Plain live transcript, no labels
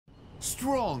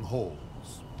Strongholds.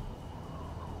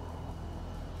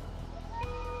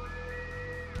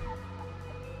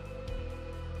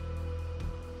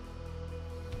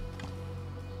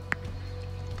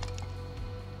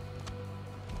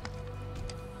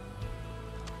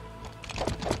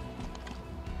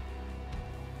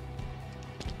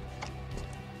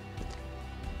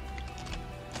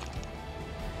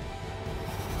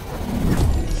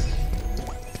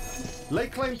 Lay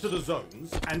claim to the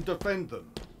zones and defend them.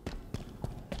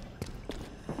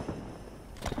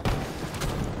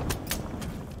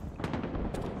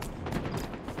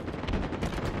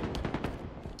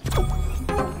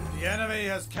 The enemy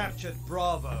has captured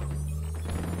Bravo.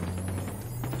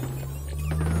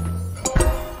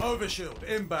 Overshield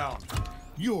inbound.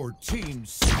 Your team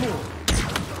scored.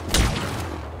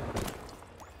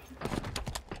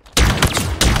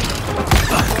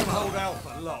 Stronghold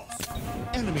Alpha lost.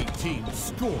 Enemy team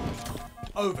scored.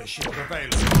 Overshield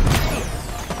available.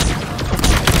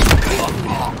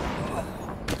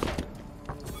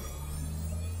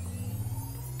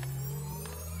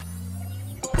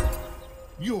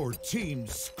 Your team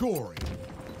scoring.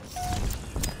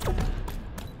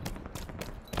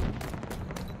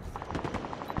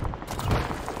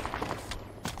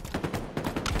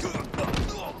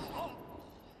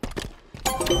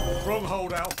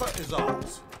 Stronghold Alpha is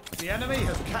ours. The enemy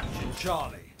has captured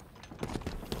Charlie.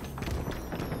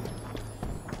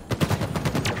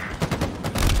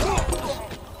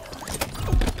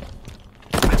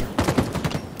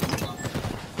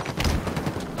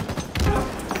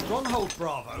 Stronghold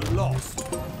Bravo lost.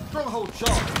 Stronghold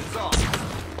Charlie is ours.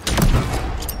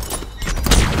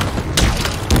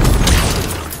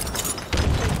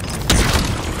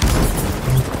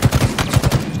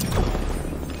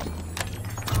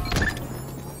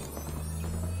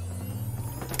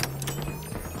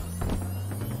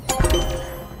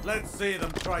 Let's see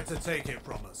them try to take it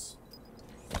from us.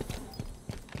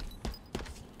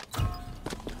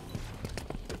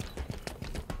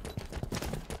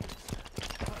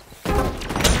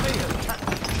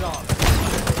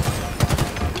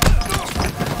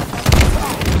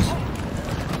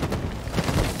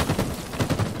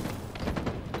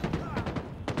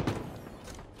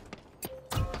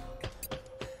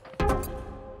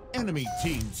 Enemy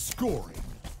team scoring.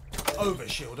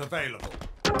 Overshield available.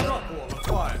 Drop wall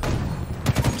acquired.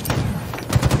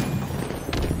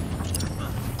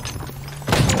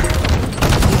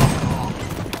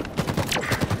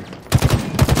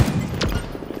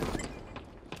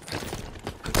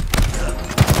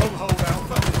 Stronghold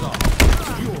Alpha is on.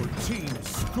 Your team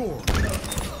scored.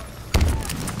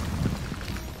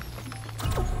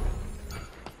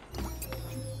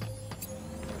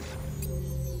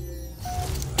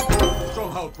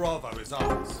 Stronghold Bravo is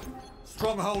ours.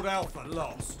 Stronghold Alpha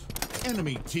lost.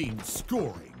 Enemy team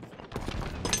scoring.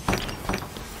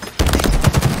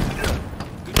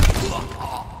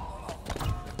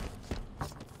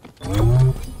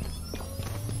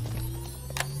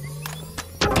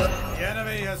 The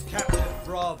enemy has captured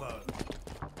Bravo.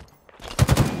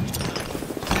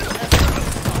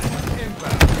 S122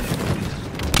 inbound.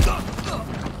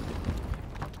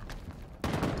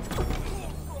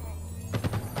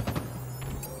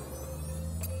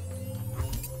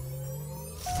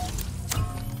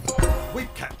 We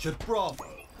captured Bravo.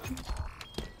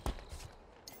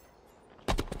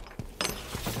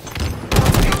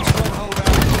 Stronghold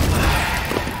Alpha.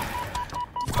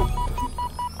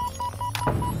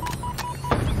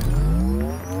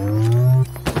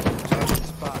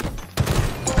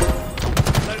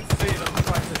 Let's see them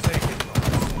try to take it.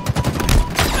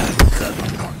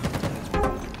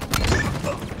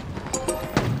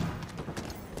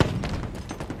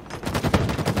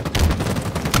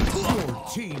 Your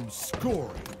team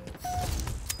scoring.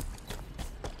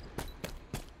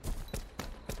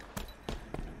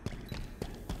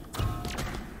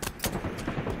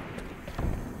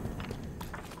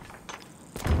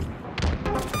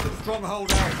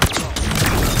 Stronghold Alpha.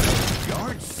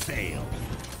 Yard sale.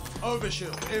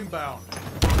 Overshield inbound.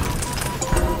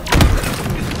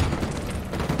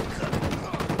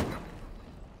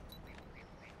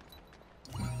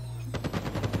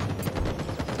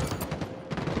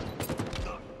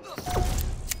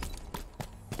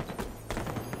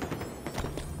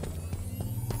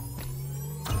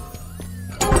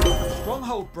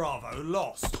 Stronghold Bravo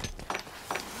lost.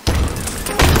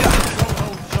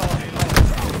 Stronghold Charlie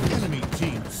lost. Enemy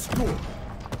team scored.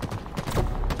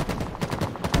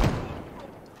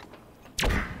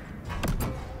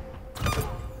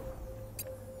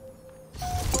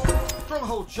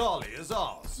 Stronghold Charlie is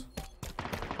ours.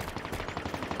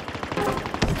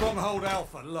 Stronghold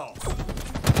Alpha lost.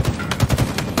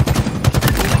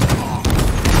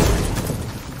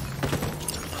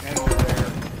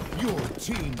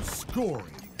 scoring.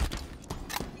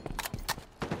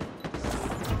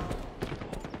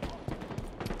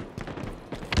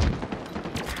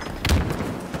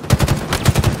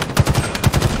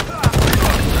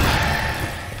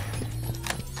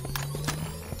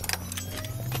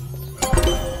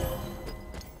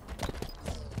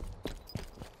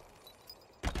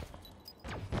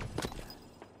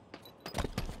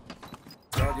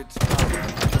 Target's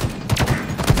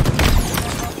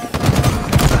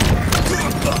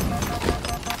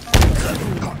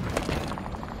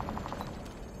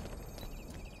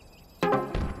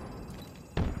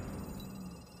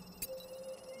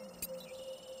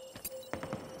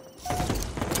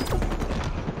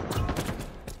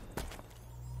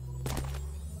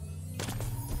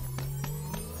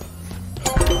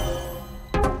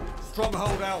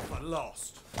Stronghold Alpha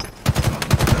lost.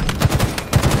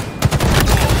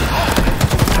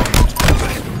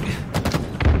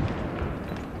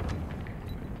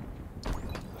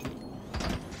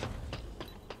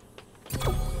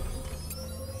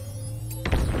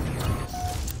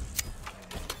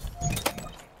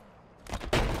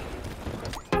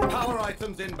 Power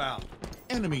items inbound.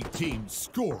 Enemy team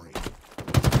scoring.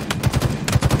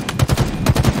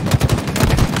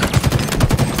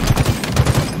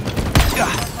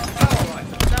 Power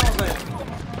items now available.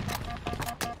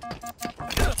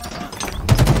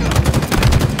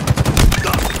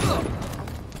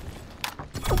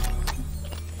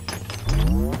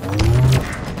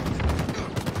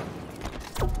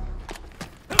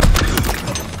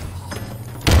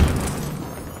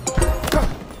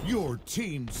 Your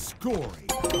team scoring.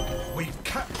 We've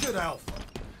captured Alpha.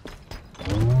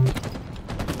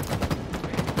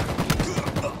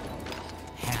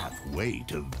 Halfway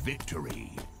to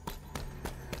victory.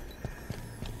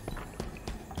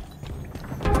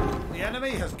 The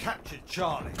enemy has captured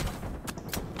Charlie.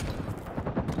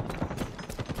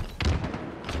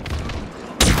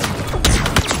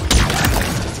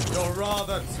 You're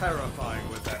rather terrifying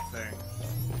with that thing.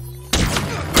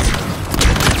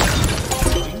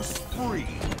 Killing spree.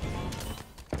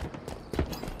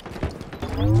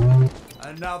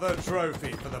 Another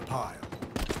trophy for the pile.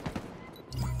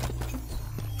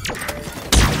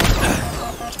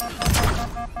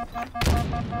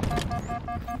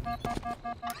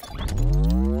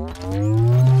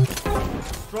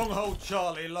 Stronghold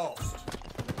Charlie lost.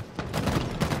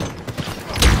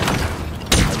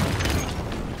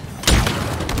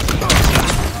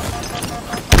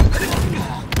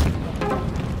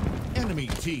 Enemy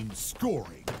team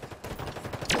scoring.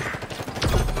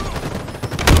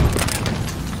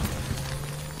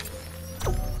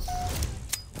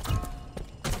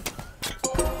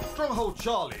 Stronghold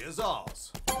Charlie is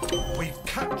ours. We've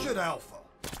captured Alpha.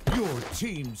 Your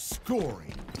team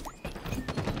scoring.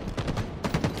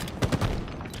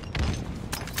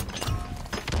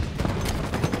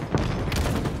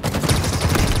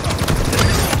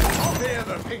 Clear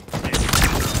the pink stick.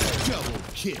 Double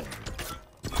kill.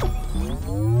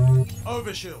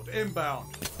 Overshield inbound.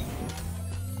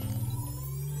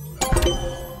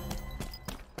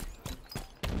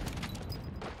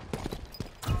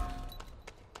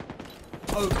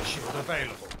 Overshield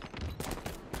available.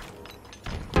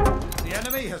 The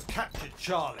enemy has captured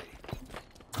Charlie.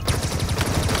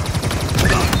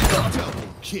 Double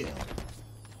kill.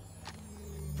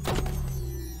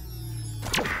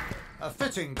 A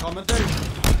fitting commendation.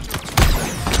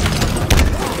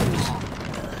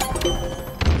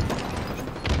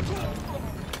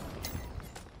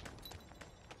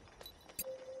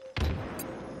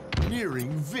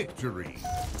 Nearing victory.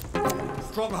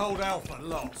 Stronghold Alpha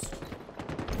lost.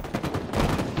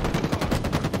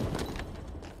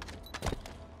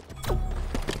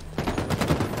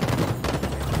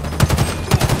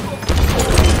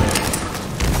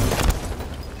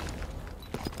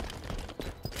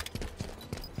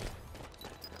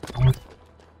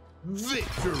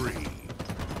 Victory.